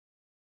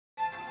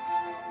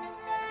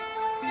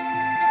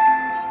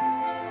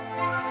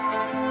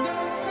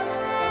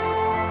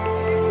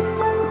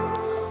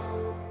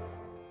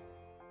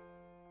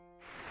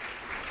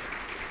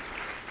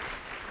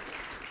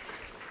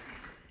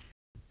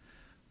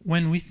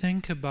When we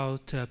think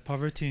about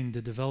poverty in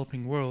the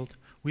developing world,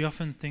 we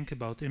often think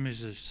about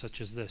images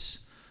such as this.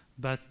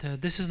 But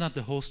this is not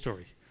the whole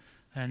story.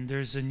 And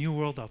there's a new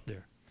world out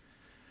there.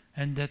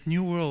 And that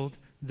new world,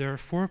 there are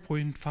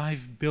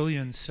 4.5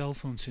 billion cell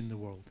phones in the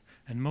world.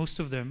 And most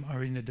of them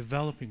are in the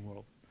developing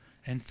world.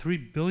 And 3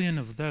 billion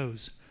of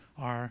those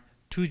are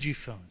 2G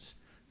phones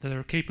that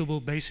are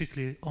capable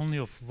basically only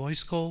of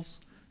voice calls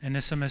and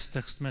SMS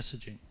text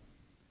messaging.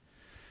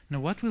 Now,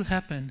 what will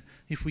happen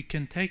if we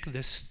can take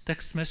this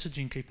text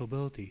messaging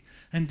capability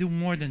and do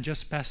more than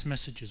just pass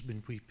messages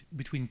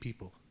between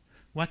people?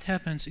 What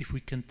happens if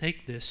we can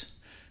take this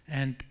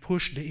and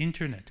push the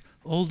internet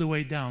all the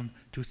way down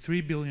to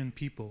 3 billion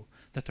people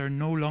that are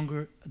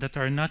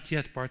not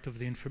yet part of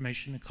the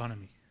information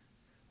economy?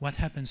 What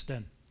happens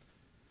then?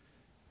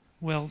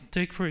 Well,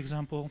 take for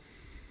example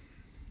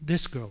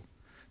this girl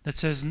that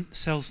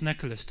sells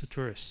necklaces to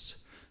tourists.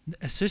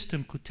 A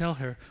system could tell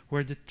her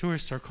where the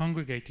tourists are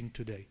congregating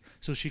today,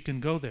 so she can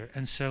go there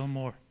and sell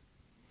more.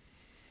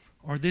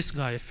 Or this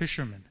guy, a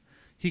fisherman,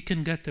 he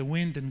can get a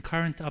wind and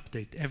current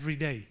update every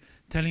day,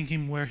 telling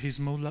him where he's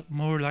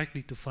more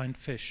likely to find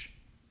fish.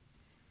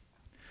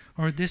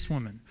 Or this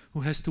woman,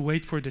 who has to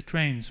wait for the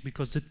trains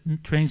because the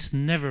trains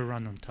never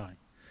run on time,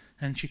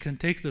 and she can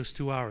take those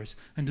 2 hours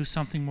and do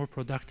something more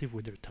productive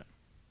with her time.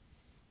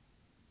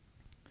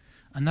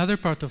 Another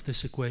part of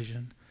this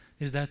equation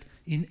is that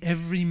in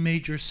every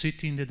major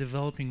city in the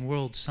developing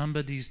world,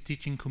 somebody is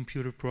teaching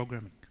computer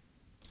programming.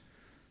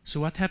 So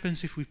what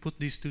happens if we put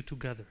these two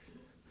together?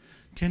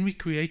 Can we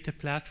create a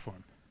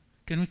platform?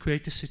 Can we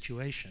create a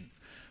situation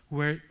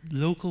where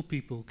local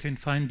people can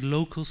find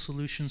local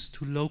solutions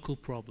to local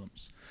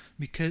problems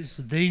because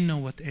they know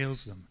what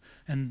ails them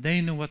and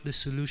they know what the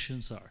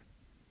solutions are?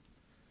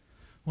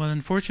 Well,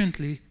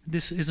 unfortunately,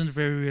 this isn't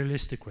very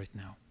realistic right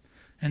now.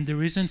 And the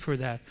reason for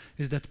that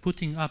is that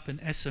putting up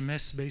an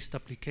SMS-based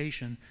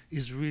application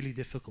is really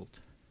difficult.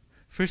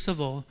 First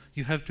of all,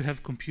 you have to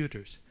have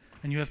computers,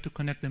 and you have to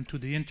connect them to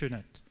the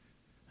internet,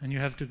 and you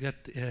have to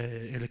get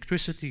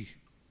electricity.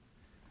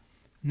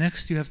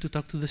 Next, you have to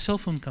talk to the cell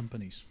phone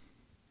companies.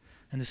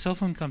 And the cell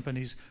phone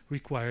companies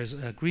requires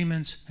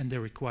agreements, and they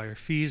require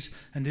fees,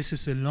 and this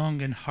is a long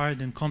and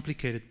hard and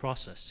complicated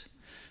process.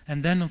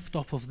 And then on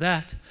top of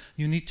that,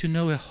 you need to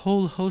know a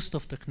whole host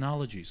of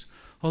technologies,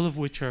 all of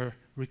which are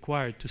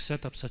required to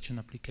set up such an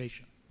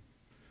application.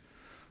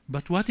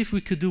 But what if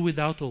we could do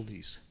without all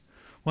these?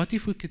 What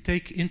if we could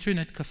take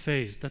internet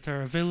cafes that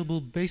are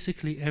available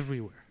basically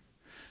everywhere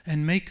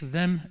and make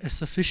them a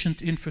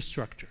sufficient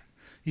infrastructure?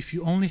 If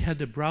you only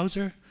had a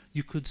browser,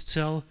 you could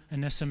sell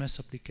an SMS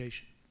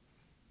application.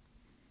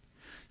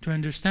 To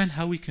understand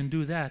how we can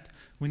do that,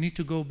 we need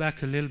to go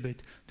back a little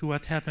bit to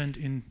what happened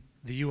in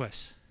the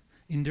US.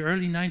 In the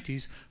early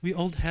 90s, we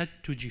all had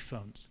 2G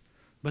phones,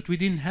 but we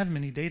didn't have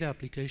many data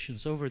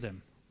applications over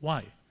them.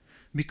 Why?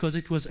 Because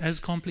it was as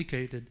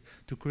complicated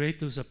to create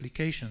those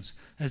applications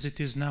as it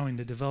is now in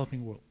the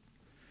developing world.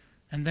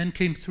 And then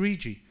came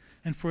 3G,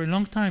 and for a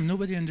long time,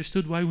 nobody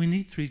understood why we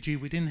need 3G.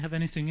 We didn't have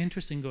anything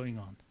interesting going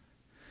on.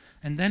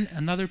 And then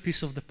another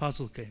piece of the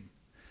puzzle came,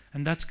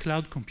 and that's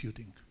cloud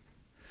computing.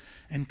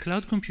 And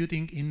cloud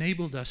computing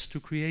enabled us to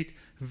create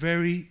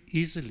very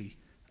easily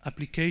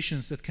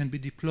applications that can be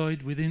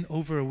deployed within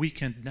over a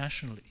weekend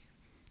nationally.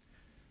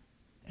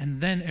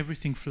 And then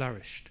everything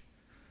flourished.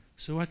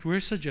 So what we're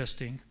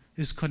suggesting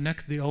is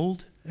connect the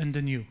old and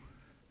the new.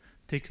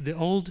 Take the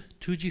old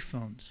 2G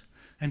phones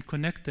and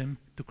connect them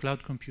to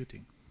cloud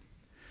computing.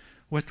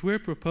 What we're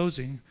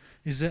proposing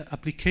is an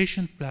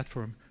application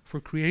platform for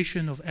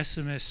creation of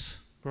SMS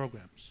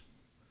programs.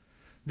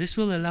 This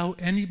will allow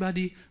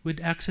anybody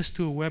with access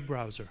to a web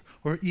browser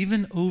or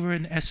even over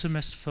an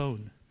SMS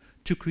phone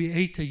to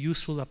create a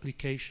useful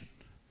application,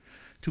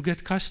 to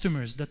get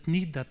customers that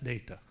need that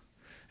data,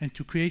 and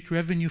to create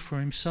revenue for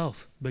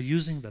himself by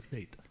using that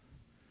data.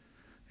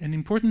 An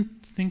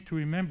important thing to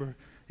remember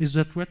is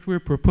that what we're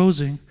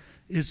proposing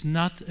is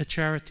not a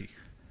charity.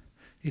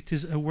 It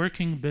is a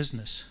working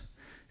business.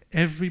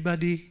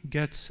 Everybody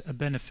gets a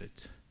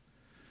benefit.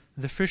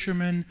 The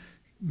fisherman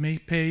may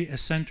pay a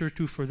cent or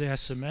two for the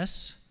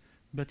SMS,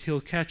 but he'll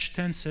catch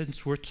 10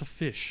 cents worth of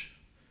fish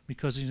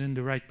because he's in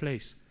the right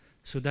place.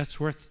 So that's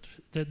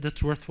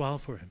worthwhile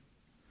for him.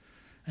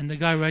 And the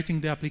guy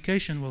writing the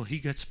application, well, he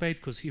gets paid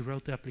because he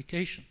wrote the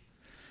application.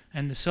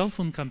 And the cell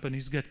phone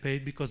companies get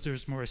paid because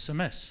there's more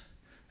SMS.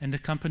 And the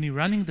company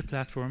running the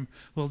platform,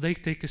 well, they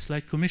take a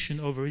slight commission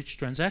over each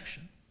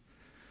transaction.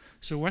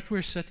 So what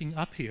we're setting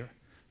up here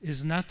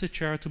is not a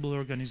charitable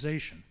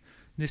organization.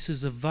 This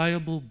is a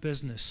viable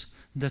business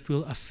that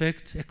will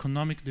affect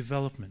economic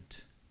development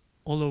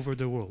all over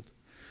the world.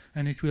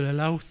 And it will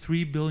allow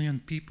 3 billion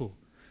people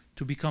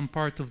to become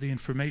part of the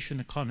information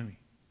economy.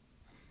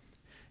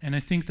 And I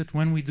think that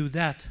when we do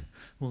that,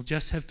 we'll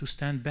just have to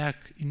stand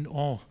back in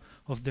awe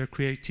of their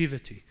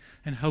creativity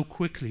and how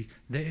quickly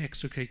they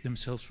extricate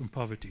themselves from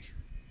poverty.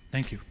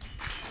 Thank you.